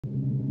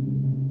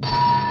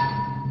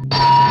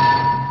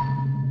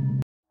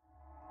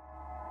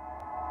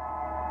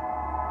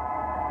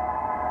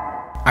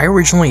I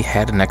originally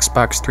had an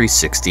Xbox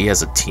 360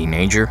 as a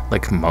teenager,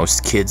 like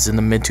most kids in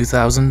the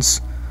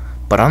mid-2000s,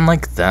 but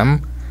unlike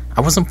them,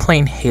 I wasn't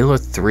playing Halo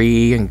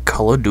 3 and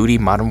Call of Duty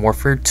Modern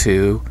Warfare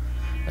 2,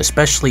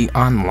 especially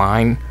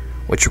online,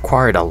 which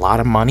required a lot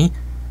of money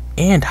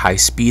and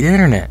high-speed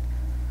internet,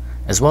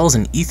 as well as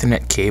an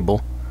Ethernet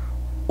cable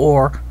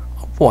or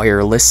a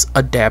wireless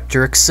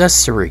adapter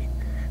accessory,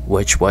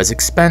 which was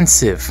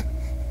expensive.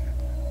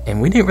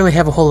 And we didn't really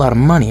have a whole lot of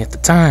money at the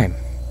time.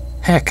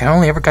 Heck, I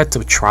only ever got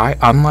to try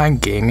online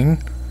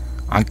gaming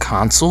on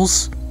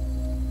consoles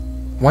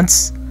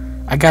once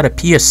I got a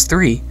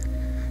PS3,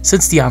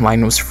 since the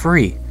online was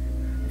free,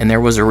 and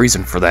there was a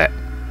reason for that.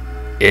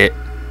 It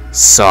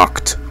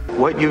sucked.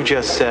 What you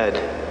just said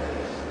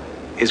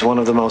is one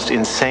of the most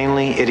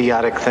insanely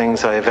idiotic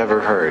things I have ever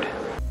heard.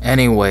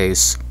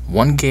 Anyways,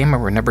 one game I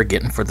remember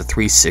getting for the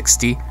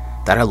 360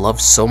 that I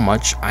loved so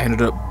much I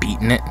ended up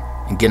beating it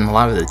and getting a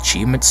lot of the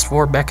achievements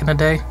for back in the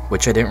day,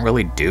 which I didn't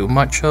really do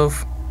much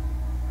of,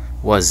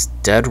 was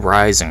Dead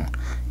Rising,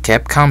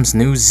 Capcom's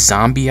new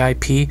zombie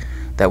IP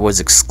that was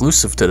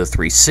exclusive to the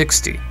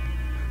 360.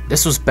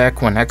 This was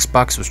back when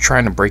Xbox was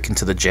trying to break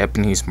into the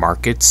Japanese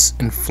markets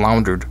and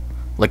floundered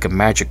like a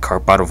magic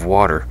carp out of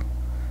water.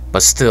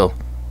 But still,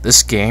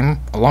 this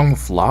game, along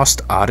with Lost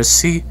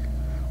Odyssey,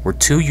 were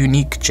two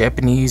unique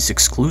Japanese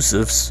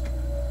exclusives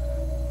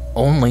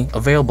only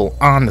available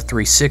on the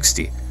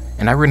 360,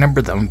 and I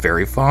remember them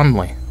very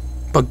fondly.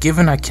 But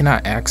given I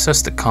cannot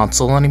access the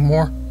console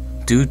anymore,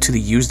 due to the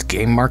used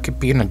game market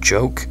being a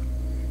joke,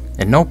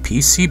 and no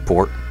PC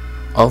port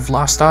of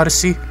Lost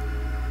Odyssey,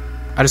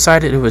 I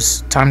decided it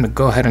was time to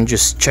go ahead and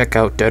just check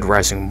out Dead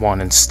Rising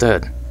 1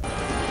 instead.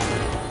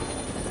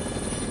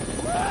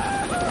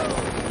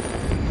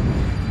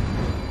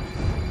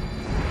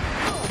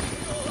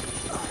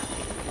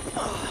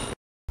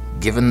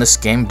 Given this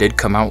game did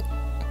come out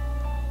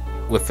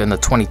within the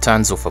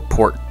 2010s with a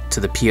port to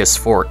the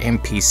PS4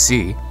 and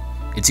PC,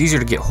 it's easier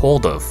to get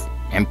hold of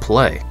and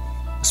play,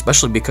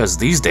 especially because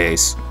these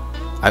days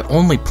I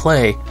only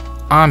play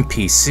on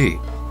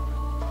PC.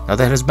 Now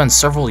that has been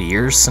several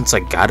years since I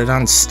got it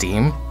on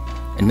Steam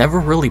and never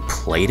really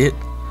played it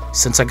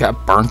since I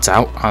got burnt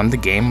out on the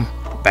game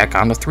back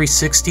on the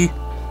 360.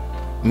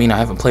 I mean, I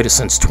haven't played it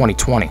since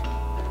 2020.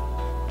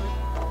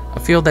 I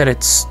feel that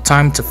it's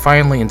time to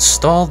finally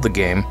install the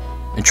game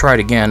and try it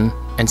again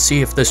and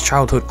see if this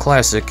childhood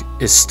classic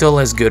is still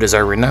as good as I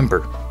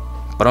remember.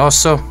 But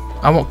also,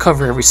 I won't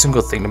cover every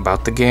single thing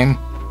about the game,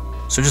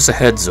 so just a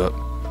heads up.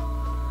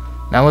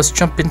 Now let's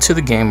jump into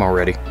the game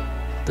already.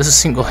 This is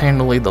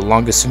single-handedly the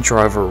longest intro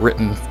I've ever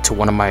written to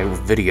one of my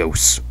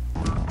videos.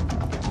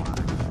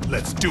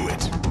 Let's do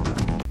it.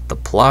 The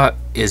plot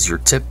is your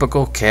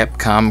typical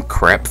Capcom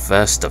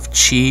crapfest of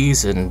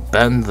cheese and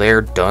been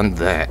there, done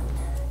that.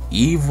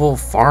 Evil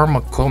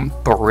pharma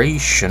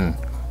corporation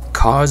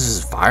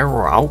causes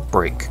viral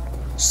outbreak.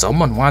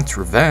 Someone wants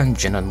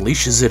revenge and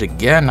unleashes it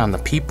again on the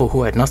people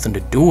who had nothing to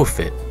do with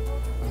it.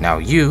 Now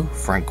you,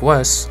 Frank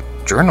West,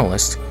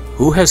 journalist,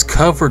 who has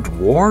covered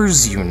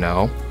wars, you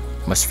know,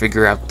 must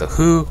figure out the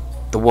who,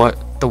 the what,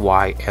 the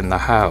why, and the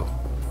how.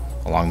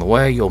 Along the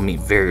way, you'll meet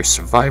various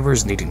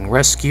survivors needing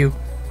rescue,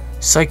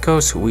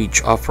 psychos who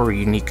each offer a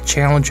unique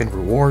challenge and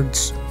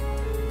rewards,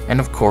 and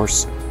of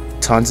course,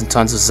 tons and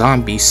tons of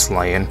zombie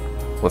slaying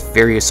with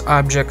various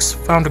objects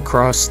found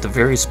across the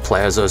various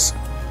plazas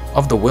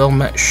of the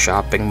Williamette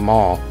shopping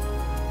mall.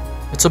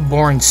 It's a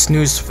boring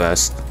snooze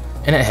fest,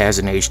 and it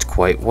hasn't aged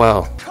quite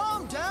well.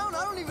 Calm down,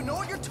 I don't even know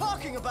what you're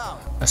talking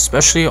about.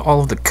 Especially all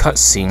of the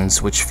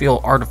cutscenes, which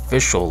feel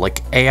artificial,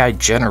 like AI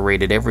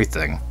generated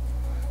everything.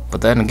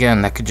 But then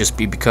again, that could just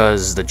be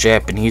because the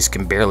Japanese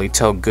can barely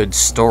tell good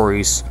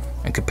stories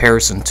in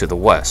comparison to the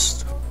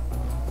West.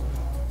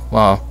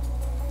 Well,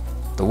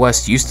 the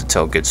West used to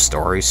tell good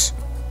stories.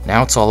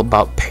 Now it's all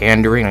about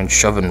pandering and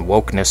shoving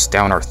wokeness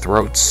down our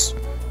throats,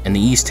 and the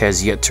East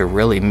has yet to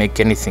really make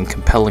anything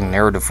compelling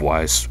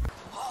narrative-wise.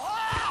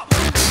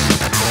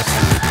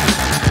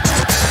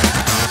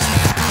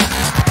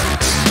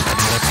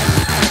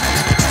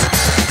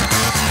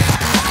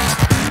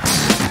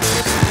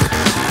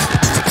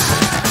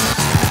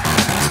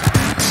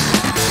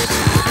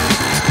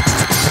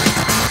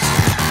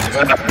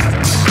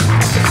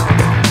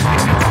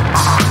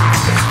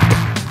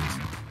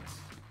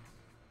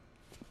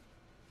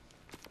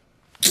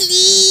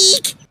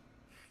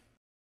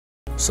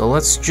 So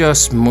let's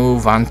just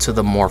move on to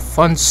the more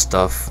fun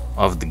stuff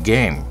of the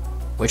game,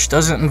 which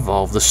doesn't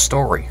involve the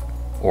story,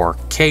 or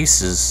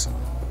cases,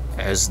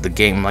 as the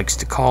game likes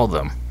to call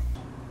them.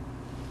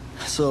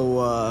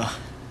 So,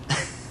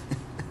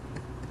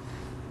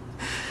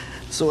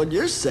 so what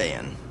you're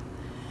saying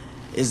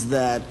is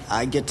that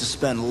I get to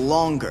spend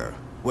longer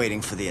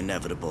waiting for the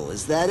inevitable,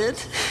 is that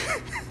it?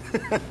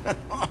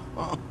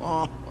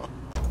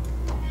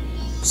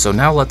 So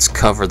now let's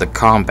cover the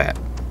combat.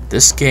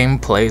 This game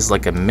plays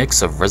like a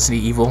mix of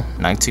Resident Evil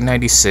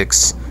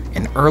 1996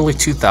 and early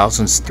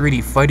 2000s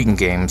 3D fighting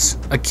games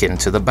akin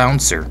to the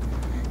Bouncer.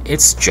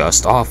 It's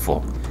just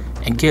awful,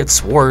 and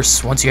gets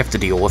worse once you have to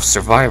deal with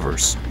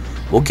survivors.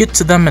 We'll get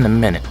to them in a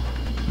minute.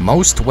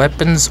 Most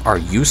weapons are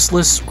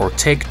useless or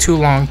take too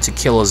long to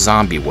kill a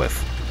zombie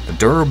with. The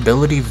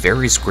durability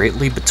varies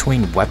greatly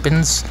between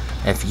weapons,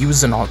 and if you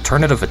use an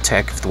alternative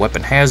attack if the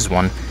weapon has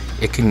one,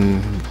 it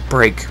can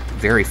break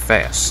very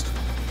fast,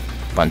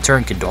 but in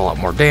turn can do a lot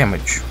more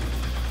damage.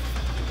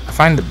 I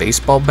find the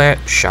baseball bat,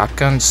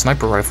 shotgun,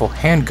 sniper rifle,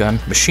 handgun,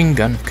 machine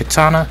gun,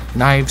 katana,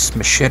 knives,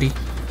 machete,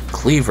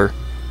 cleaver,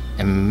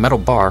 and metal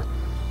bar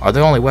are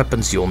the only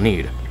weapons you'll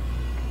need.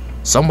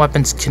 Some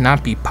weapons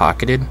cannot be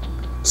pocketed,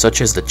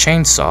 such as the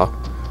chainsaw,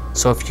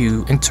 so if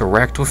you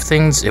interact with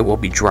things, it will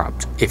be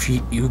dropped. If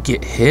you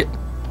get hit,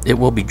 it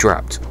will be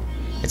dropped.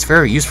 It's a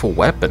very useful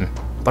weapon,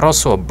 but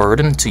also a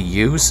burden to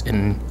use,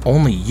 and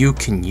only you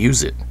can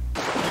use it.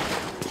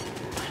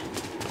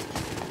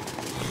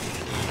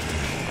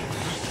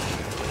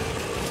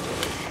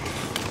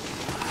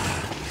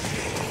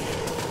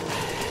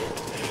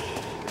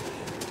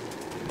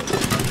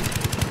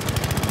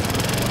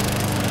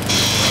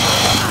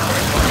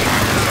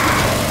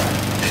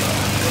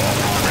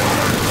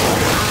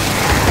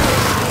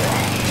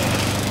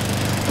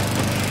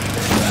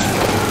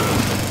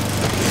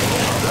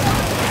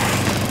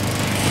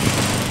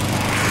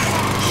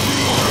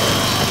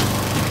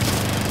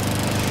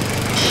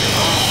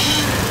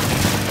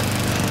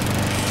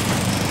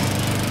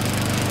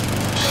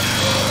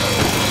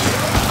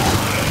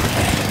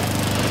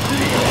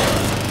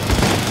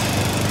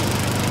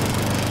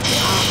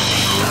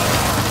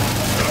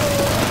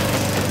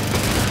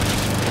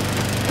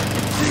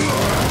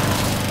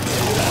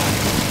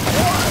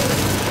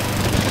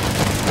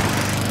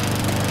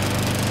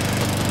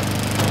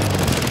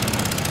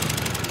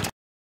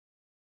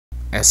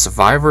 As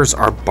survivors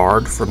are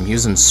barred from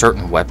using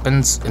certain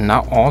weapons, and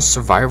not all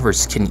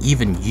survivors can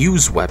even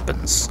use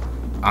weapons.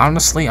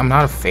 Honestly, I'm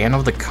not a fan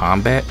of the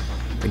combat.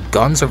 The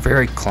guns are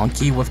very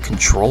clunky with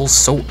controls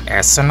so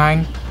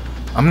asinine.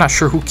 I'm not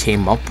sure who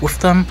came up with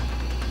them,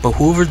 but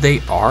whoever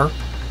they are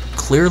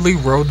clearly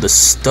rode the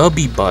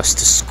stubby bus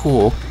to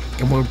school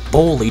and were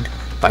bullied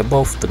by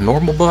both the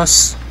normal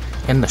bus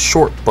and the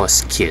short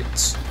bus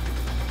kids.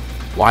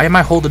 Why am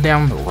I holding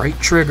down the right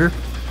trigger,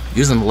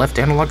 using the left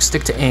analog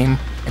stick to aim,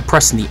 and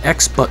pressing the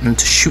X button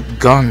to shoot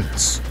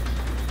guns?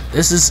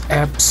 This is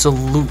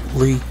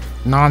absolutely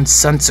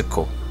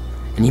nonsensical.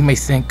 And you may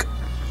think,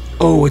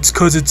 oh, it's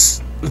cause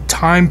it's the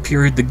time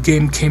period the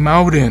game came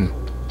out in.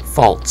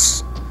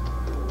 False.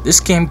 This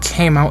game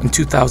came out in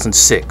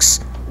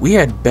 2006. We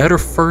had better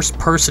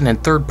first-person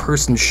and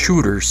third-person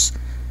shooters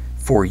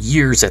for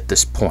years at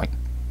this point.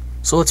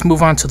 So let's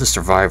move on to the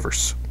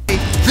survivors.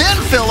 Then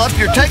fill up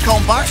your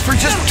take-home box for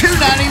just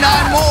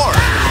 $2.99 more.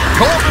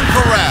 Golden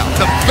Corral,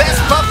 the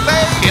best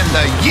buffet in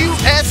the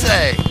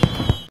USA.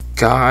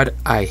 God,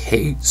 I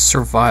hate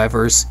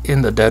survivors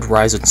in the Dead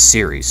Rising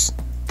series.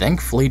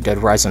 Thankfully, Dead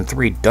Rising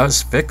 3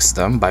 does fix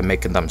them by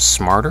making them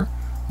smarter,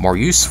 more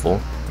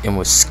useful, and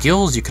with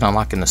skills you can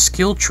unlock in the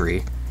skill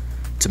tree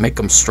to make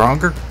them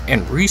stronger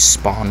and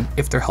respawn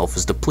if their health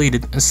is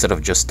depleted instead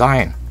of just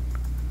dying.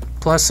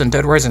 Plus, in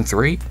Dead Rising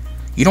 3,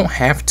 you don't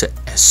have to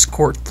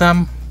escort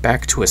them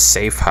back to a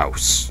safe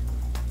house.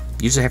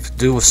 You just have to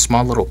do a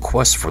small little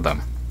quest for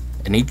them,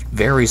 and each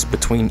varies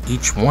between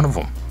each one of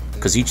them,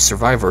 because each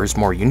survivor is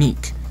more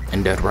unique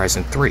in Dead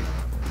Rising 3.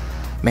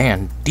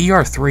 Man,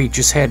 DR3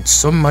 just had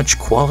so much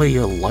quality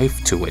of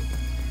life to it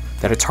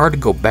that it's hard to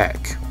go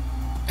back.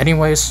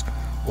 Anyways,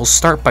 we'll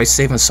start by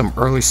saving some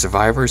early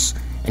survivors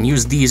and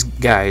use these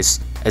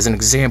guys as an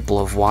example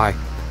of why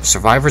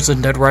survivors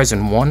in Dead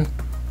Rising 1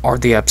 are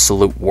the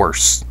absolute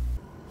worst.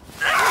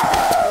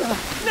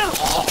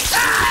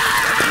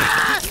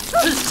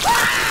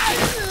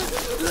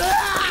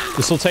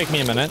 This will take me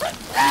a minute.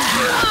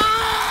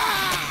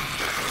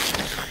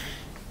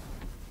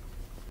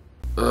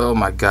 Oh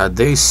my god,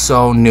 they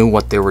so knew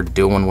what they were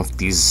doing with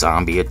these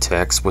zombie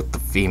attacks with the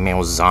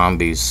female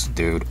zombies,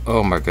 dude.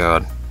 Oh my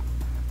god.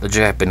 The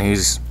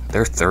Japanese,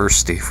 they're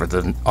thirsty for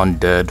the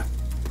undead.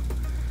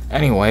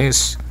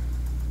 Anyways,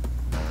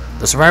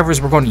 the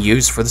survivors we're going to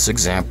use for this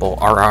example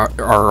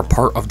are a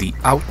part of the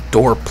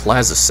Outdoor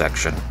Plaza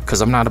section,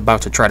 because I'm not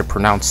about to try to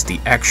pronounce the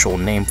actual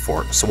name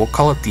for it, so we'll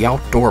call it the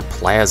Outdoor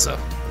Plaza.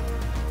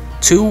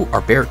 2 are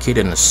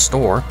barricaded in a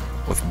store,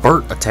 with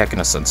Bert attacking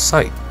us on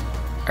sight.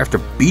 After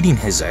beating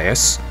his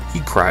ass, he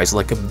cries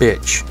like a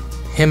bitch.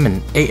 Him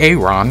and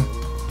Aaron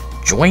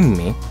join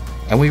me,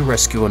 and we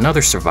rescue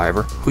another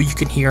survivor who you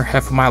can hear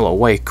half a mile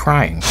away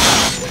crying.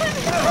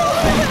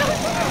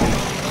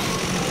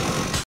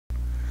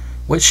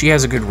 Which she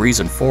has a good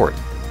reason for it.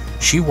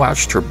 She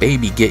watched her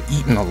baby get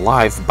eaten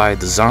alive by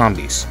the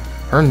zombies.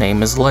 Her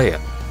name is Leia,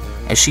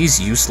 and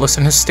she's useless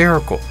and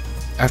hysterical.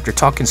 After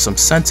talking some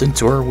sense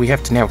into her, we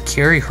have to now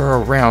carry her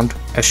around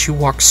as she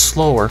walks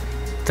slower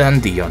than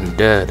the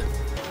undead.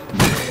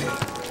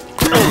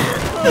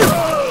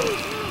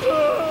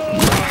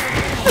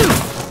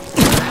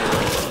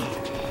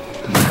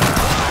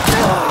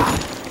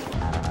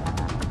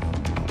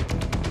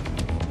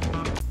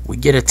 We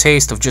get a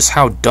taste of just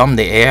how dumb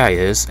the AI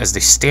is as they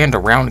stand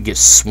around and get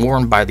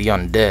swarmed by the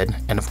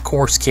undead, and of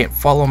course can't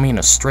follow me in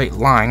a straight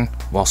line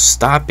while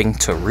stopping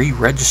to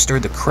re-register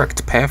the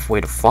correct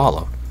pathway to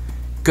follow.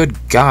 Good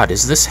God,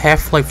 is this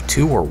Half-Life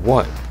 2 or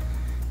what?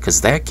 Because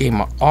that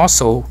game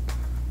also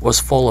was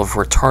full of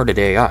retarded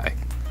AI.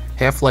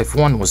 Half-Life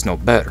 1 was no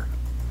better.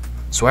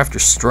 So after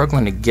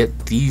struggling to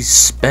get these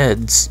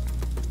speds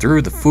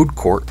through the food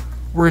court,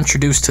 we're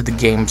introduced to the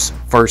game's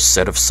first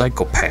set of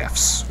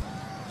psychopaths.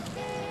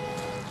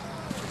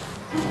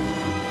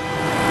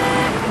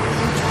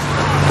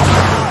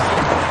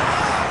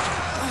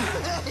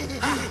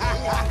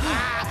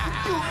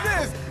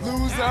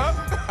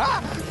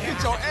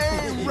 Get your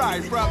aim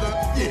right, brother.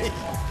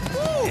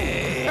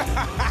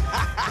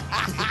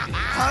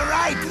 All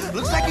right,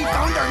 looks like we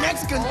found our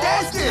next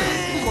contestant.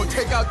 We're gonna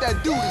take out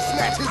that dude and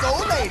snatch his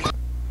old lady.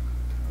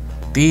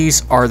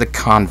 These are the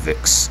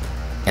convicts,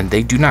 and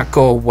they do not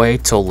go away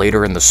till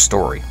later in the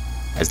story,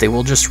 as they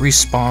will just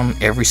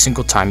respawn every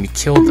single time you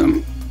kill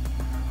them.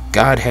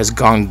 God has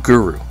gone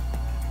guru.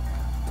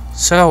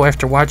 So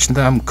after watching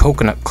them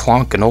coconut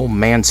clonk an old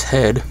man's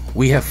head,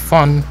 we have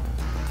fun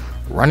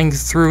running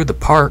through the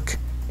park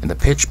in the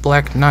pitch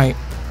black night,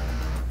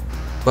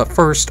 but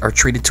first are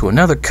treated to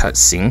another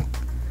cutscene,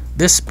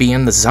 this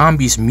being the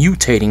zombies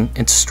mutating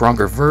into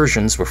stronger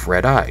versions with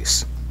red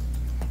eyes.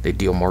 They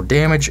deal more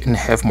damage and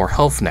have more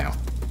health now.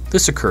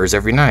 This occurs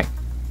every night.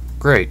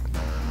 Great.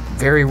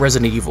 Very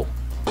Resident Evil.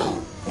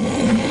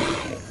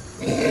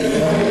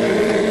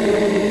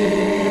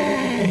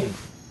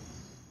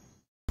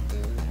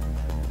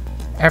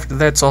 After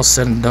that's all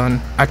said and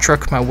done, I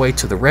truck my way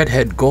to the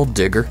redhead gold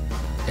digger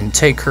and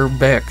take her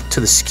back to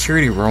the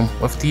security room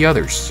with the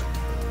others.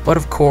 But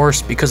of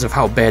course, because of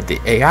how bad the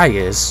AI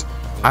is,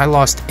 I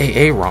lost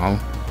AA wrong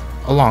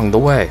along the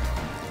way.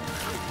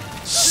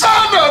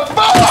 Son of a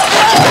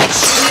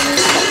bitch!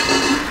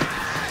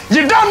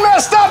 You done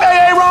messed up,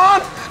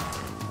 Aaron!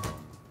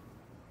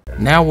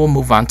 Now we'll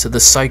move on to the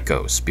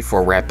psychos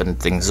before wrapping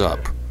things up,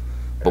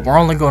 but we're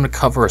only going to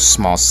cover a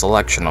small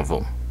selection of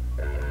them.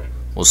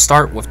 We'll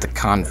start with the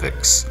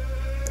convicts.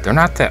 They're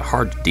not that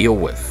hard to deal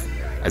with,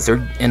 as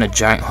they're in a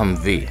giant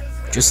Humvee.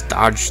 Just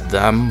dodge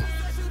them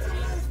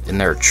in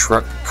their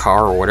truck,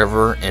 car, or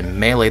whatever, and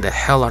melee the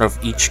hell out of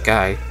each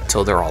guy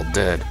till they're all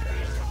dead.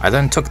 I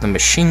then took the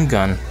machine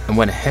gun and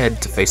went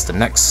ahead to face the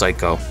next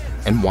psycho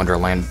in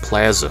Wonderland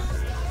Plaza.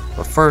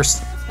 But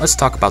first, let's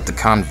talk about the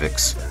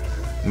convicts.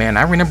 Man,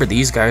 I remember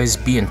these guys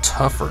being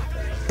tougher,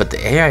 but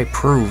the AI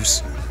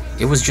proves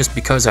it was just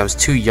because I was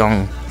too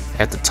young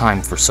at the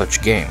time for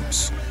such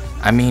games.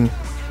 I mean,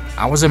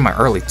 I was in my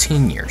early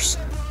teen years,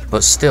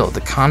 but still,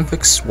 the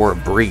convicts were a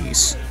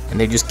breeze, and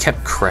they just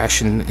kept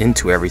crashing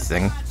into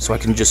everything, so I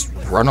can just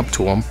run up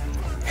to them,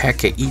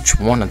 hack at each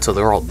one until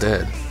they're all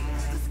dead.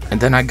 And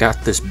then I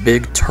got this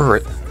big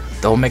turret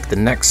that'll make the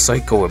next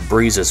psycho a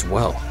breeze as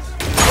well.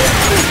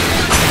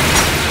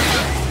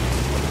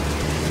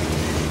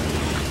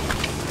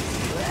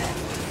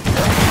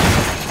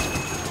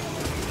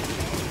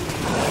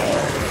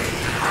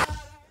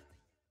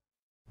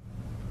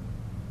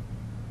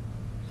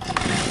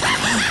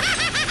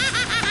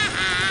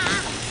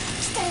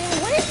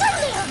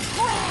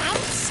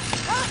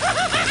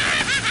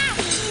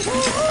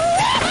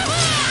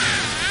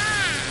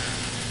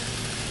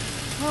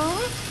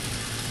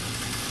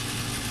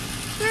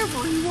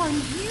 Everyone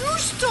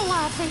used to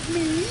laugh at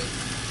me.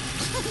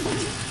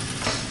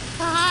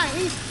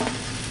 I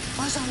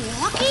was a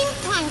walking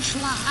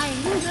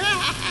punchline.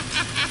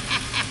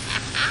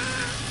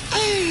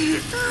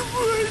 But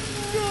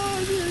not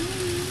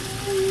anymore.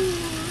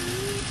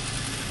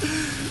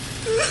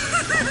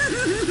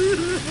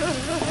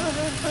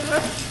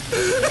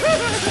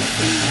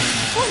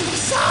 When the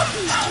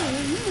zombies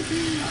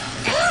came,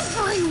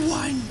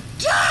 everyone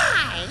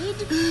died.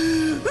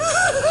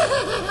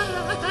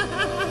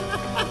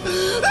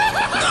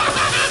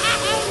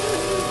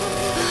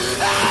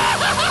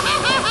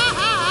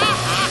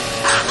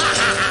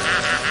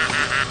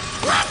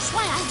 That's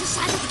why I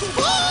decided to give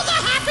all the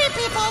happy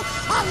people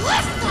a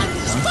lift on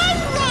this fun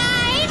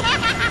ride.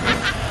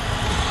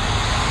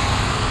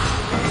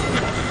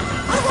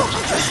 I won't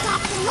let you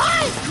stop the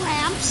ride,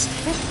 Gramps.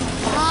 If the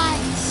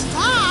ride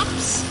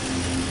stops,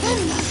 then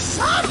the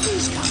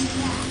zombies come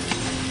back.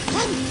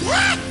 And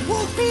that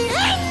won't be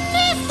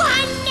any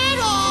fun at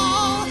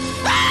all!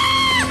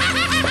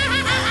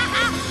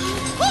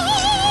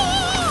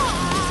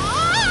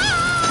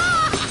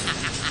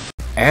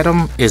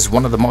 Adam is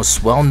one of the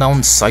most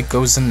well-known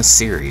psychos in the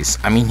series.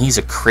 I mean, he's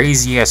a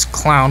crazy-ass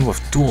clown with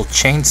dual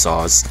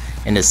chainsaws,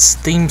 and his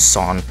theme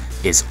song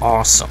is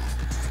awesome.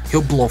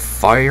 He'll blow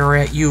fire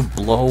at you,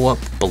 blow up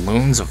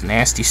balloons of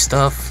nasty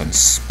stuff, and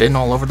spin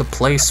all over the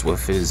place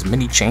with his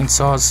mini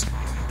chainsaws.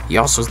 He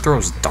also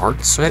throws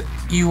darts at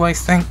you, I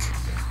think.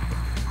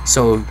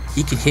 So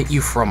he can hit you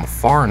from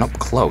afar and up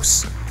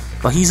close.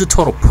 But he's a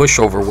total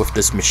pushover with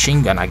this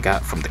machine gun I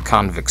got from the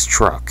convict's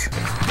truck.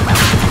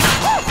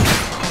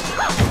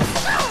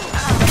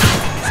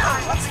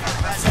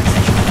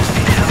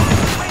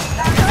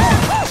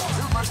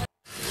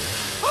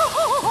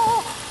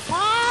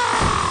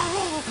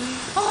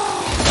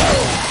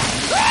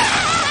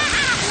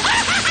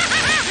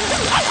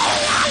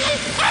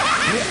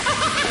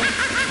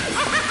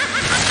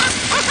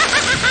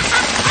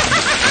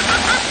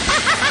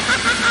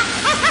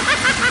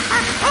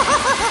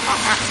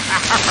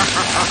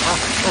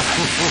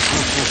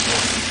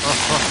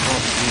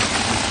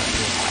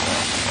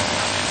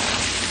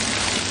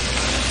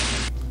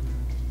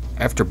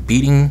 After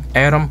beating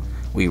Adam,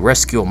 we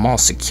rescue a mall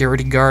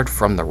security guard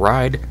from the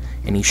ride,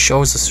 and he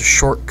shows us a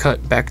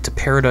shortcut back to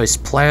Paradise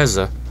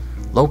Plaza,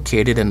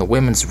 located in the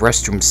women's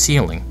restroom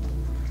ceiling.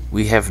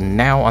 We have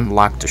now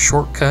unlocked a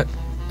shortcut,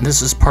 and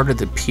this is part of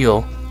the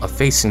appeal of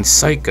facing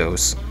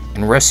psychos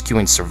and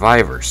rescuing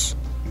survivors.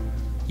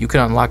 You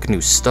can unlock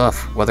new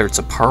stuff, whether it's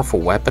a powerful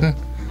weapon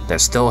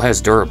that still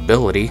has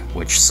durability,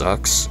 which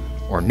sucks,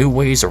 or new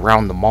ways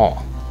around the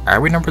mall. I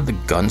remember the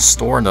gun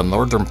store in the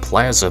Northern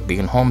Plaza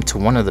being home to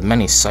one of the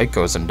many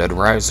psychos in Dead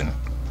Rising.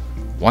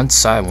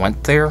 Once I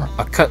went there,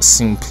 a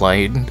cutscene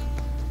played,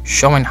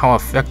 showing how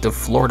effective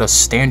Florida's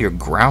stand your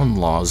ground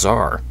laws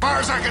are. As far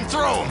as I can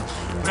throw them,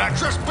 and I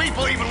trust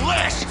people even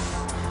less.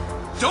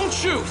 Don't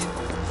shoot!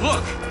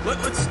 Look,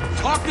 let's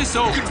talk this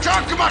over. You can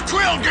talk to my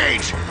 12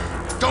 gauge.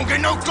 Don't get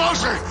no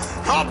closer.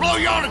 I'll blow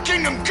you on to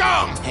Kingdom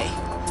Come. Hey,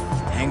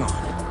 hang on.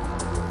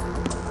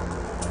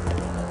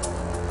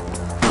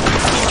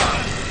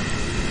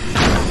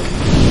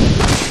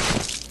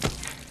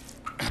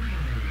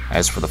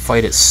 As for the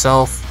fight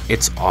itself,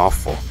 it's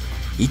awful.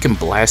 He can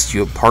blast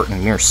you apart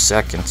in mere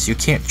seconds. You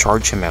can't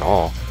charge him at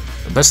all.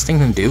 The best thing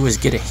to do is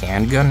get a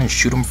handgun and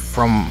shoot him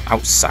from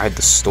outside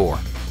the store.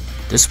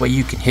 This way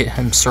you can hit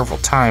him several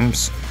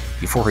times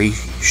before he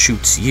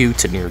shoots you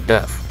to near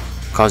death,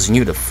 causing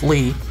you to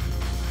flee,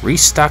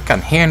 restock on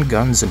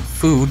handguns and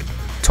food,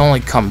 to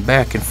only come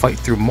back and fight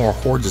through more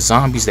hordes of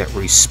zombies that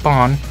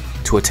respawn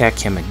to attack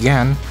him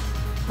again.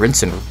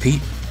 Rinse and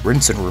repeat,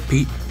 rinse and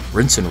repeat,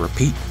 rinse and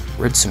repeat,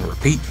 rinse and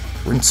repeat,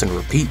 rinse and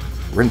repeat,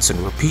 rinse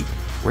and repeat,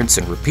 rinse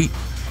and repeat,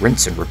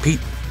 rinse and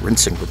repeat, rinse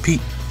and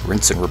repeat,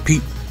 rinse and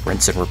repeat,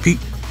 rinse and repeat,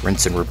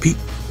 rinse and repeat,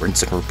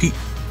 rinse and repeat,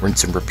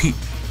 rinse and repeat.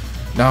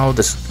 No,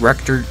 this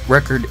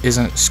record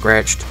isn't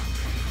scratched.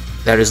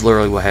 That is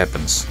literally what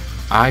happens.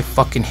 I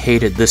fucking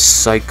hated this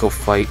psycho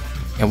fight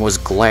and was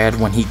glad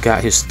when he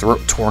got his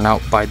throat torn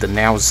out by the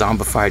now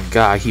zombified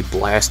guy he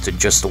blasted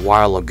just a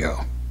while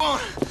ago.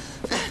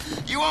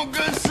 You want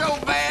guns so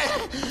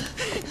bad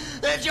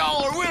that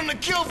y'all are willing to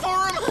kill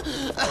for them?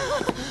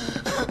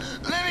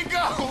 Let me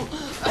go.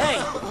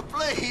 Hey!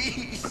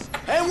 Please.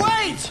 Hey,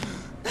 wait!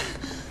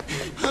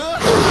 No!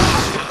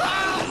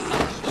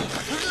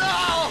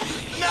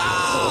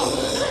 No!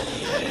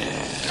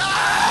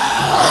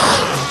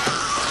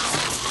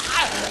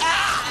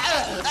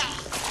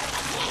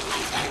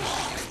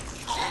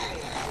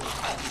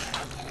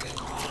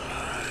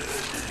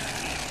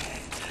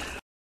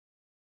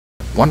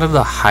 One of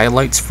the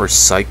highlights for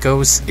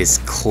Psychos is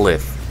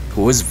Cliff,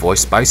 who is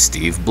voiced by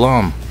Steve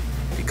Blum.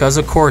 Because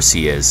of course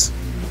he is.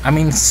 I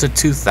mean, it's the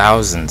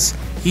 2000s.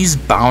 He's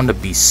bound to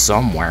be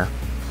somewhere.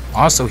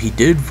 Also, he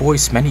did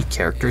voice many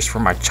characters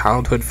from my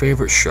childhood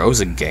favorite shows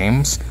and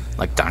games,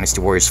 like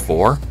Dynasty Warriors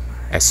 4,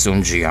 as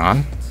Sun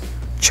Jian,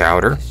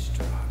 Chowder,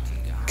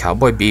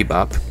 Cowboy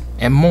Bebop,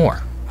 and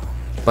more.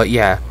 But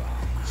yeah,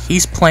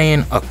 he's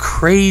playing a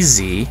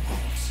crazy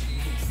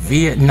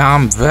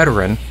Vietnam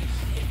veteran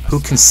who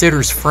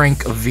considers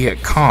Frank a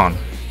Viet Cong.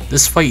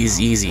 This fight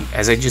is easy,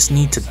 as I just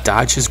need to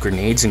dodge his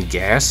grenades and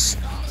gas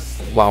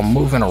while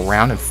moving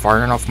around and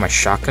firing off my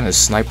shotgun and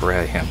sniper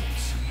at him,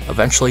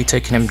 eventually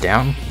taking him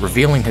down,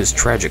 revealing his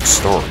tragic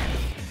story.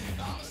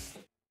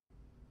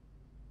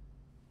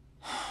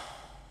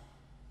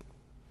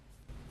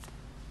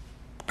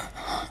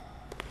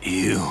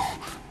 You.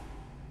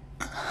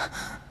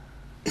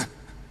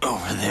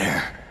 Over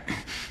there.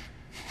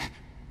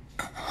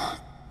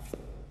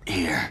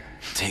 Here,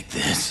 take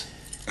this.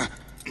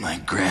 My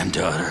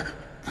granddaughter.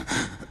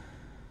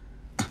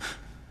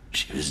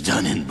 She was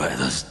done in by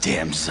those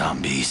damn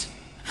zombies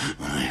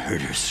when I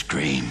heard her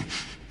scream.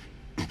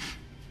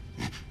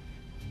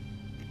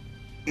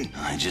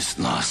 I just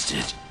lost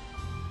it.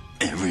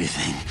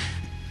 Everything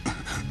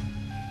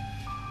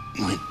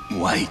went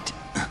white.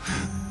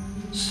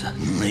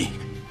 Suddenly,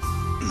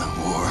 the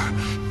war,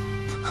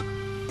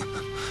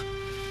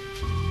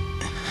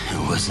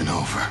 it wasn't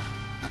over.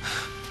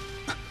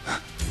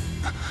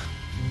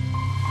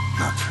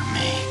 Not for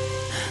me.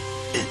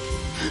 It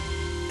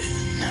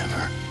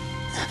never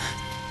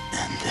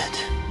ended.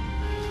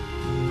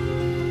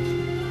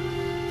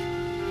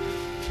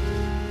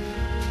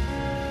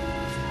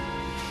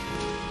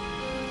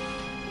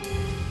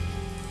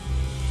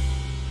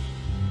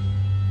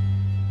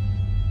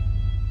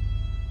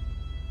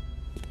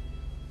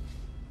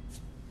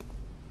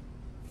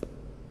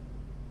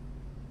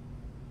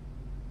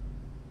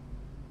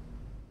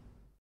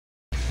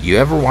 You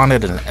ever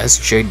wanted an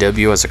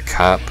SJW as a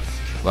cop?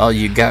 Well,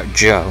 you got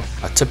Joe,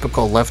 a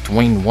typical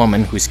left-wing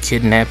woman who's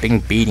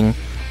kidnapping, beating,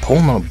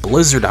 pulling a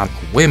blizzard on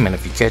women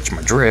if you catch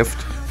my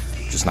drift,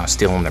 just not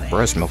stealing their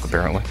breast milk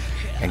apparently,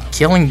 and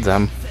killing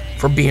them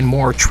for being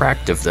more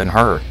attractive than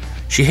her.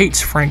 She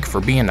hates Frank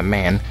for being a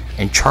man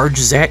and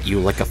charges at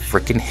you like a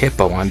frickin'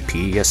 hippo on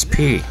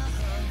PSP.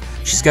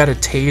 She's got a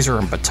taser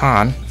and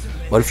baton,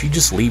 but if you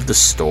just leave the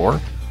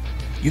store,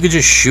 you could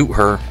just shoot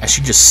her as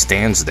she just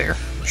stands there,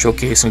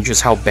 showcasing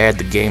just how bad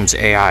the game's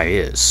AI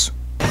is.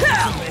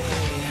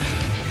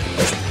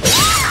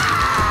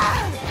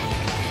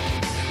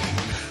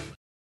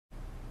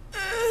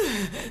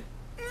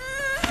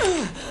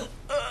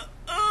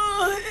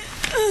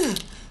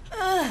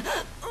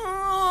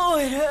 Oh,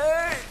 it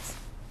hurts.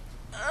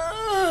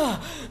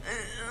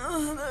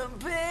 The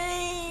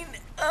pain.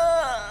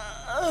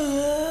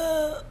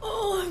 Oh,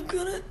 I'm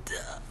gonna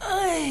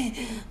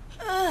die.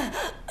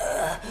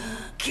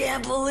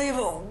 Can't believe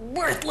a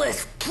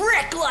worthless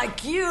prick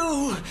like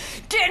you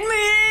did me in.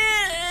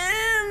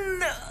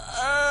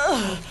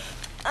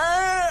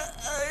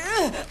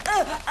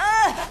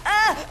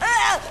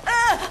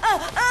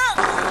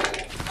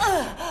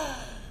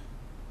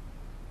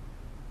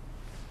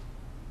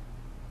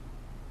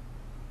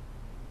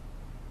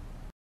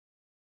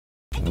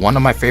 One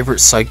of my favorite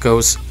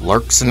psychos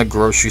lurks in the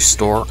grocery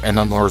store in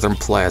the Northern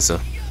Plaza.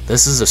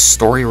 This is a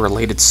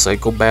story-related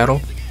psycho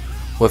battle,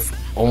 with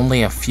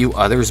only a few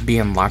others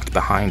being locked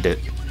behind it.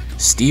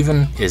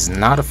 Steven is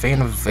not a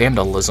fan of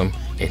vandalism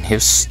in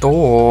his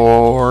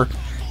store,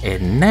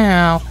 and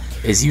now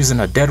is using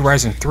a Dead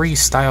Rising 3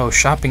 style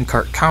shopping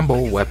cart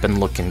combo weapon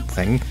looking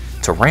thing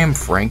to ram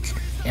Frank,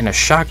 and a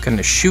shotgun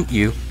to shoot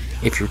you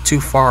if you're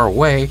too far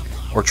away,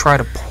 or try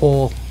to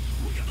pull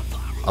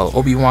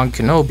Obi-Wan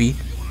Kenobi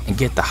and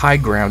get the high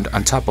ground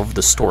on top of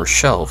the store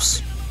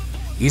shelves.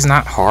 He's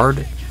not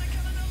hard,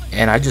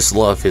 and I just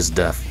love his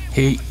death.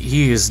 He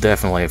is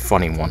definitely a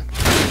funny one.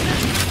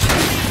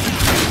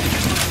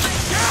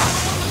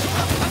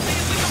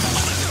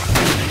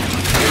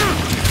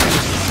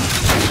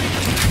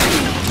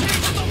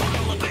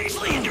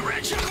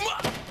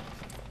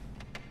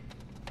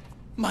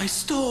 My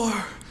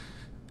store.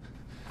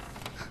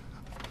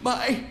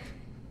 My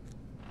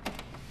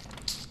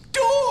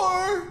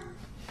store.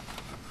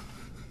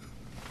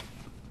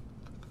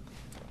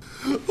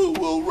 Who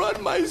will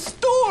run my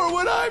store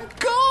when I'm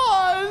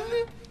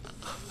gone?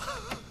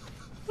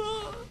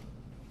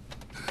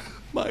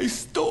 My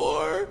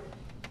store.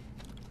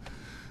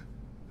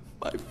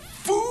 My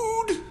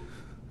food.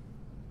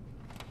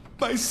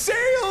 My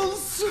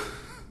sales.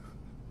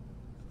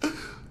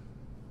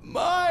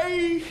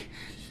 My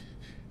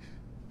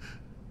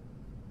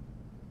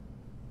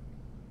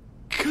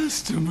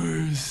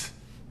customers.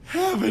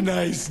 Have a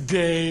nice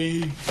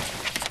day.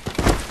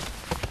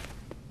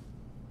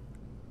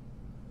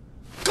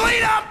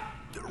 Clean up!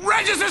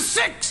 Register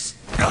 6!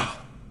 Ha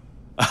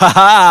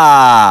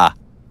ha!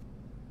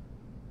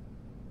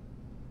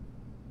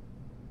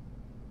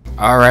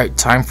 Alright,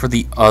 time for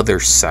the other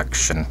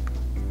section.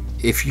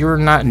 If you're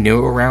not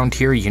new around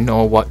here, you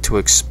know what to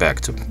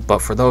expect,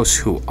 but for those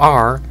who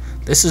are,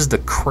 this is the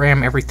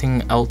cram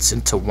everything else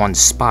into one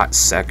spot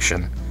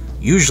section,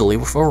 usually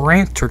with a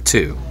rant or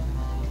two.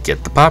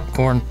 Get the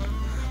popcorn.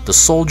 The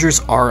soldiers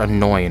are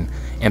annoying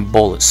and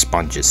bullet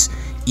sponges.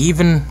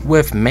 Even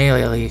with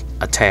melee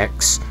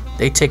attacks,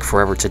 they take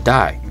forever to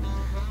die.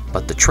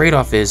 But the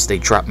trade-off is they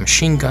drop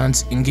machine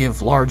guns and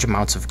give large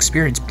amounts of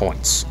experience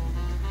points.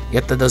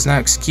 Yet that does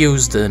not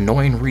excuse the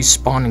annoying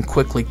respawn and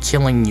quickly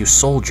killing you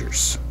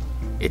soldiers.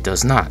 It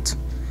does not.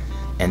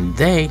 And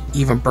they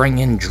even bring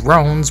in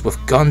drones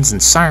with guns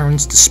and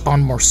sirens to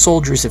spawn more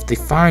soldiers if they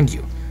find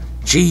you.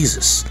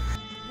 Jesus.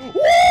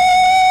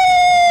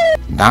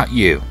 Not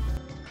you.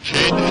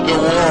 Change the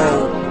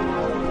world.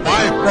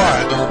 My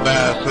final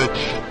message.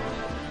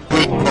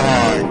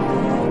 Goodbye.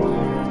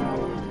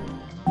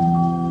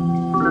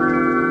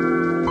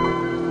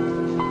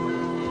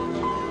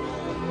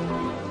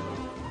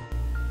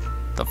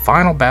 The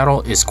final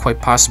battle is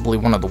quite possibly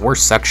one of the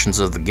worst sections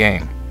of the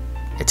game.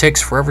 It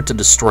takes forever to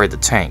destroy the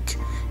tank,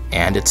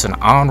 and it's an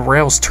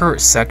on-rails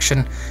turret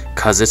section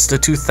cause it's the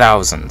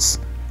 2000s.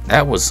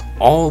 That was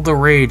all the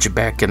rage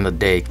back in the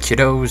day,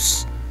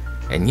 kiddos.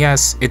 And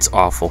yes, it's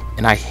awful,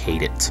 and I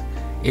hate it.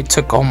 It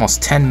took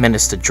almost 10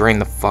 minutes to drain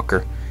the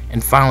fucker,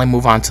 and finally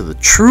move on to the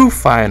true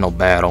final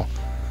battle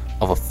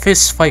of a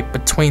fist fight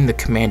between the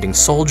commanding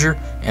soldier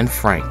and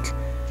Frank.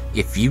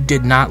 If you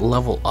did not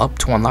level up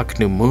to unlock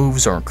new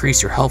moves or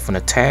increase your health and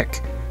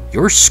attack,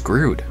 you're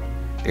screwed.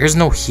 There's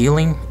no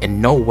healing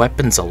and no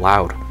weapons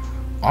allowed.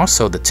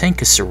 Also, the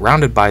tank is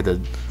surrounded by the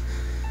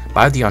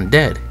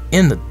undead,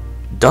 in the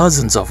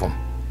dozens of them.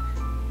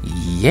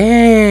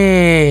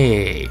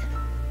 Yay!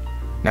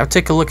 Now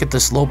take a look at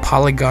this low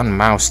polygon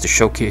mouse to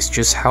showcase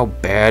just how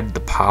bad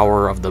the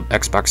power of the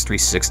Xbox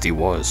 360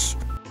 was.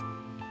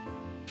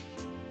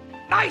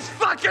 Nice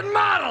fucking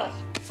model!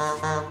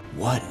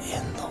 What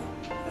in the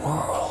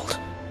world?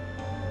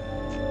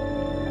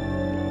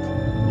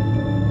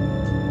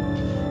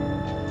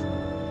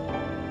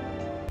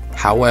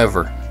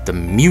 However, the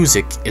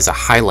music is a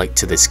highlight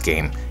to this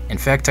game. In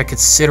fact, I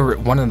consider it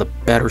one of the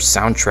better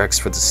soundtracks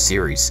for the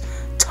series.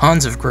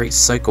 Tons of great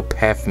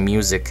psychopath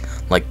music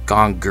like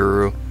Gone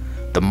Guru.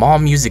 The mall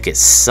music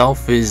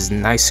itself is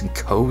nice and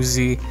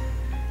cozy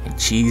and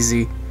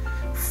cheesy.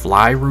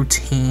 Fly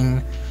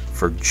routine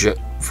for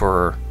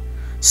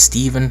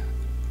Steven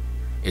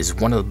is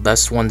one of the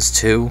best ones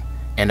too.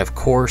 And of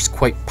course,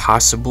 quite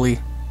possibly,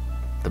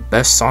 the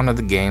best song of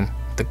the game,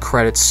 the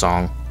credits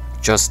song,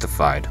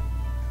 Justified.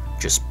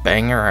 Just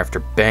banger after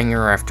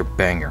banger after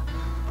banger.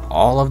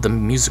 All of the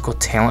musical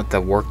talent that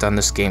worked on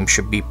this game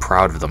should be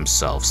proud of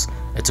themselves.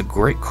 It's a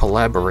great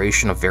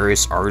collaboration of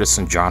various artists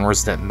and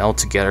genres that meld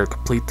together to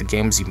complete the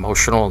game's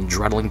emotional and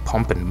adrenaline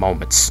pumping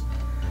moments.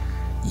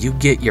 You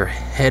get your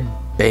head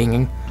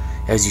banging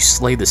as you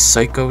slay the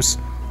psychos,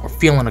 or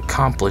feeling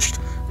accomplished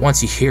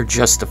once you hear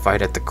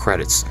Justified at the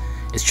credits.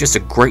 It's just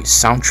a great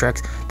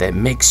soundtrack that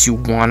makes you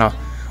wanna.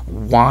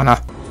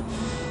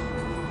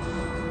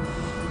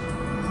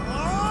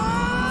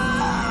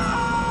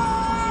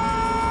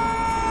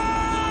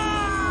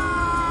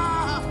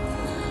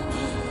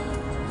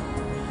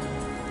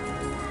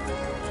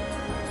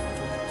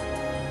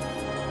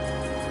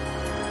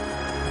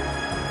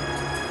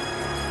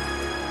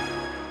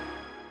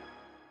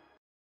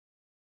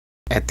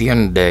 At the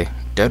end of the day,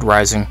 Dead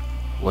Rising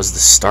was the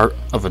start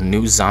of a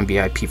new zombie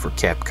IP for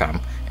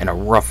Capcom, and a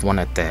rough one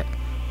at that.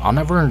 I'll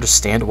never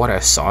understand what I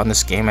saw in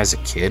this game as a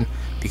kid,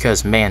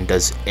 because man,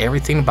 does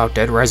everything about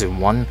Dead Rising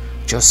 1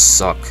 just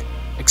suck,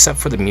 except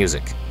for the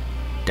music.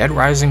 Dead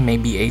Rising may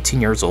be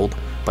 18 years old,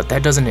 but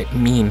that doesn't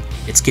mean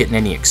it's getting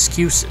any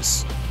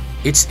excuses.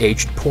 It's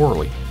aged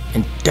poorly,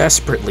 and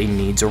desperately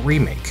needs a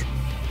remake.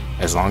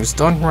 As long as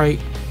done right,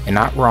 and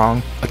not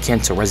wrong, akin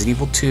to Resident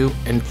Evil 2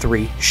 and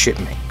 3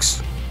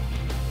 shitmakes.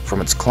 From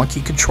its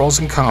clunky controls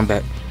and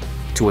combat,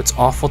 to its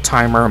awful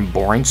timer and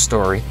boring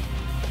story,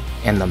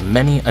 and the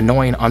many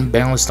annoying,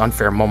 unbalanced,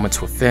 unfair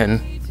moments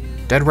within,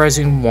 Dead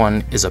Rising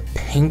 1 is a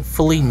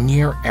painfully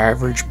near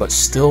average but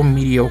still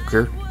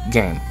mediocre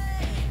game,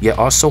 yet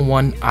also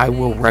one I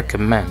will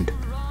recommend,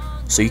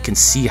 so you can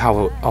see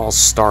how it all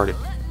started,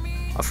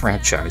 a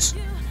franchise,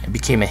 and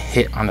became a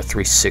hit on the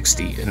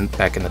 360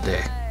 back in the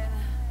day.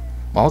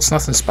 While it's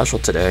nothing special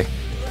today,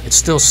 it's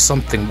still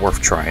something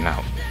worth trying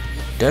out.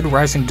 Dead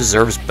Rising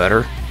deserves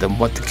better than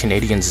what the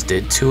Canadians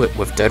did to it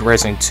with Dead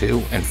Rising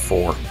 2 and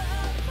 4.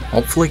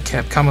 Hopefully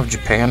Capcom of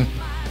Japan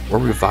will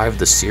revive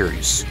the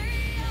series.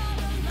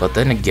 But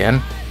then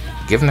again,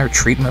 given their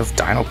treatment of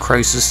Dino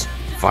Crisis,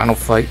 Final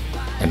Fight,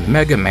 and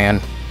Mega Man,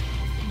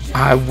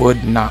 I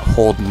would not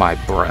hold my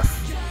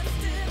breath.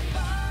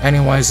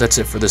 Anyways, that's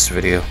it for this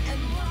video.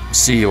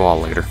 See you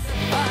all later.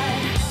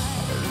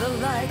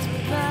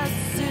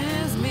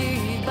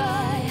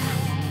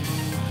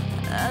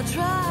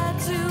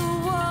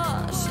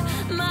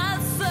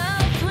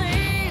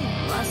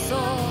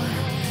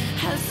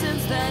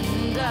 Since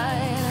then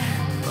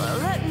died. Well,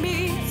 let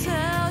me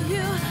tell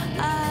you,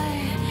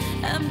 I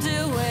am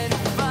doing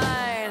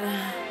fine.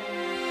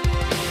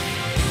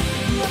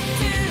 Look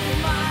to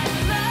my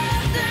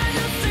left and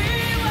you'll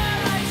see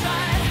where I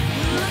tried.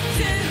 Look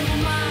to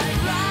my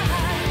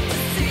right to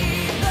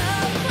see the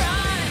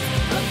crime.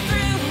 Look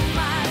through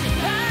my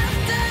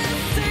past and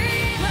you'll see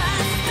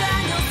past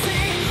and you'll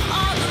see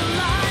all the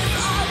lies,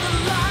 all the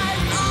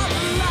lies, all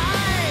the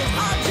lies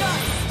are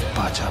just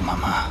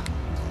Pachamama.